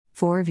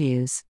4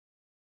 views.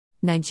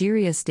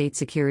 Nigeria's State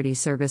Security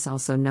Service,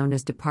 also known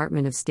as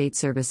Department of State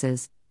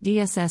Services,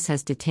 DSS,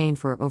 has detained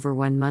for over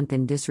 1 month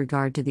in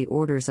disregard to the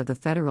orders of the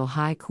Federal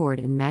High Court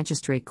and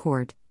Magistrate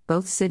Court,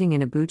 both sitting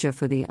in Abuja,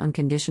 for the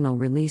unconditional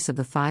release of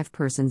the 5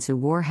 persons who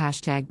wore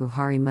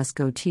 #Buhari Must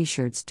Go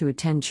t-shirts to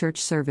attend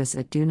church service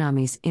at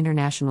Dunamis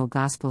International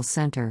Gospel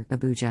Center,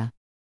 Abuja.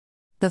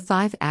 The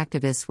 5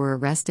 activists were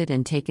arrested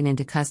and taken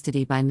into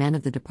custody by men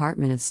of the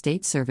Department of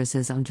State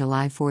Services on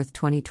July 4,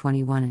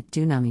 2021 at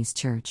Dunamis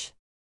Church.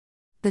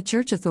 The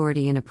church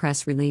authority, in a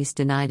press release,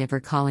 denied ever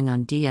calling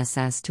on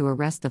DSS to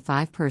arrest the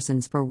 5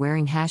 persons for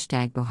wearing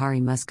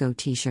 #Buhari Must Go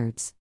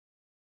t-shirts.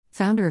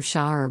 Founder of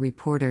Shahara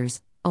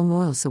Reporters,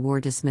 Omoyele Sowore,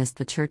 dismissed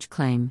the church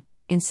claim,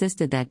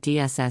 insisted that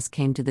DSS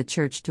came to the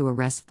church to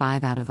arrest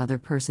 5 out of other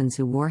persons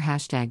who wore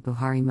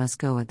 #Buhari Must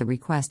Go at the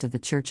request of the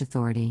church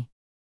authority.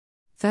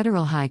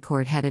 Federal High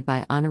Court, headed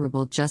by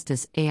Honorable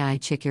Justice A.I.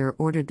 Chikere,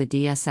 ordered the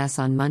DSS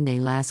on Monday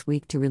last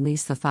week to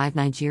release the 5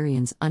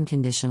 Nigerians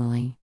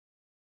unconditionally.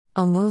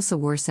 Omoyele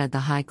Sowore said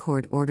the High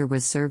Court order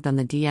was served on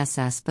the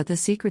DSS, but the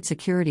secret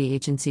security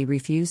agency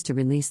refused to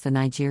release the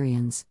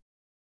Nigerians.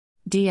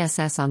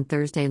 DSS on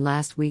Thursday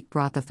last week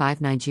brought the 5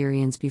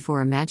 Nigerians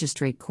before a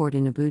magistrate court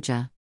in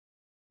Abuja.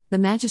 The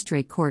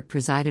magistrate court,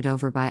 presided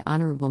over by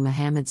Honorable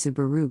Muhammad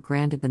Zubaru,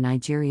 granted the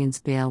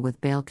Nigerians bail with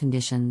bail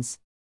conditions.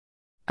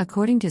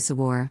 According to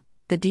Sowore,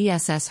 the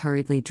DSS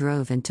hurriedly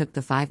drove and took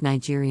the 5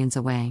 Nigerians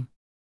away.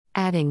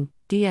 Adding,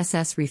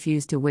 DSS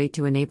refused to wait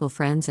to enable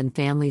friends and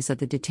families of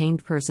the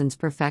detained persons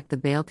perfect the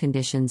bail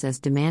conditions as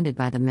demanded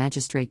by the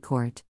magistrate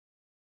court.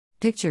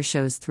 Picture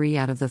shows 3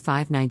 out of the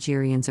 5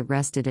 Nigerians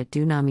arrested at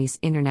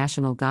Dunamis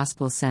International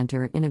Gospel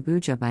Center in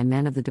Abuja by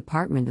men of the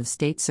Department of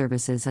State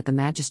Services at the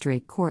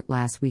magistrate court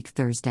last week,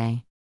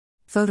 Thursday.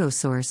 Photo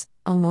source,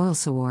 Omoyele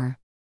Sowore.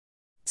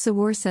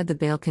 Sowore said the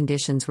bail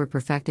conditions were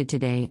perfected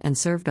today and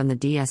served on the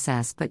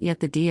DSS, but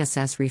yet the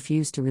DSS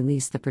refused to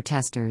release the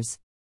protesters.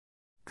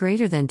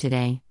 Greater than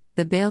today,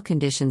 the bail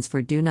conditions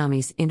for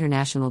Dunamis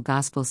International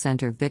Gospel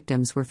Center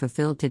victims were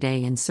fulfilled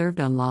today and served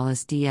on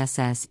lawless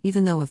DSS,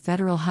 even though a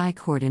federal high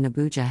court in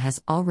Abuja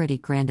has already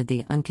granted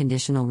the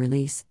unconditional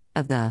release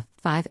of the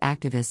 5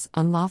 activists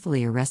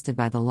unlawfully arrested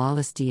by the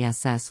lawless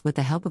DSS with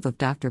the help of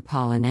Dr.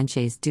 Paul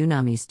Enenche's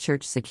Dunamis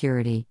Church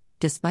Security.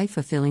 Despite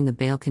fulfilling the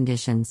bail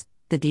conditions,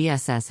 the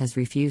DSS has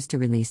refused to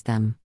release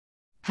them.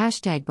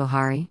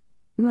 #Buhari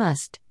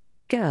Must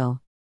Go.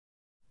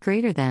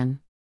 Greater than,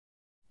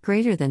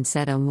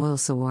 said Omoyele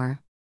Sowore.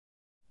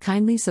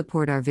 Kindly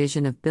support our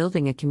vision of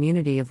building a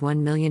community of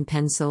 1 million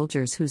pen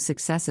soldiers whose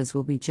successes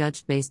will be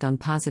judged based on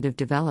positive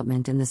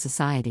development in the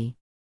society.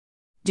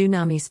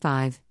 Dunamis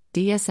 5,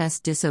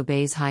 DSS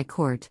disobeys High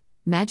Court,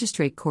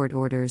 Magistrate Court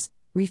orders,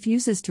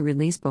 refuses to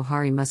release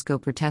Buhari Must Go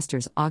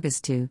protesters.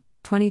 August 2,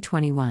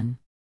 2021.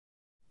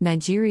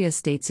 Nigeria's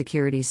State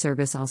Security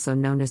Service, also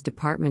known as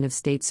Department of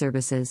State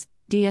Services,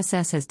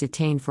 DSS, has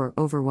detained for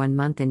over 1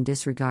 month in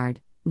disregard.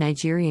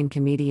 Nigerian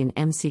comedian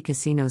MC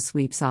Casino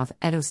sweeps off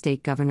Edo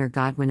State Governor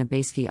Godwin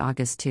Obaseki.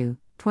 August 2,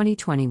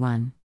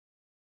 2021.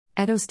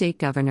 Edo State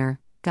Governor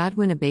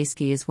Godwin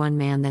Obaseki is one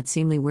man that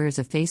seemingly wears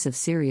a face of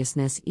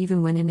seriousness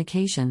even when in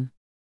occasion.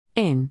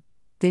 In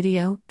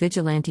video,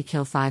 vigilante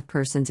kill 5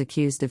 persons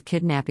accused of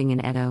kidnapping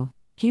in Edo.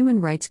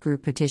 Human rights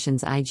group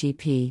petitions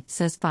IGP,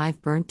 says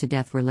 5 burnt to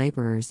death were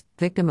laborers,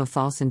 victim of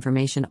false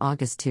information.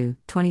 August 2,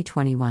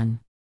 2021.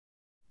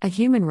 A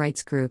human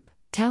rights group,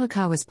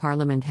 Talakawa's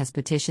Parliament, has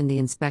petitioned the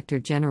Inspector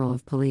General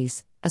of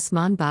Police,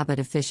 Usman Baba,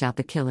 to fish out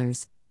the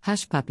killers.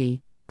 Hush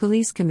Puppy,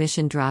 Police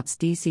Commission drops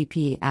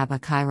DCP Abba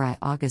Kyari.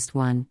 August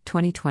 1,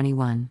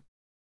 2021.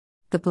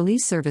 The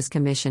Police Service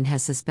Commission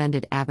has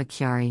suspended Abba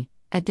Kyari,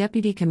 a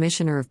Deputy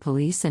Commissioner of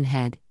Police and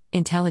Head,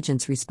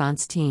 Intelligence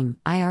Response Team,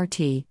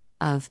 IRT,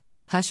 of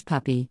Hush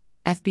Puppy.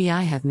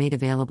 FBI have made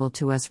available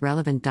to us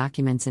relevant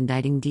documents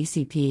indicting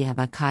DCP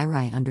Abba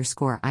Kyari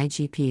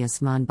 _IGP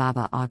Usman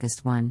Baba.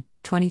 August 1,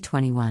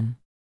 2021.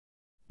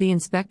 The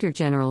Inspector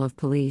General of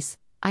Police,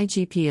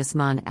 IGP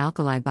Usman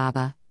Alkali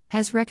Baba,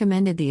 has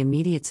recommended the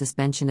immediate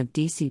suspension of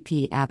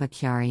DCP Abba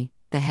Kyari,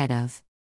 the head of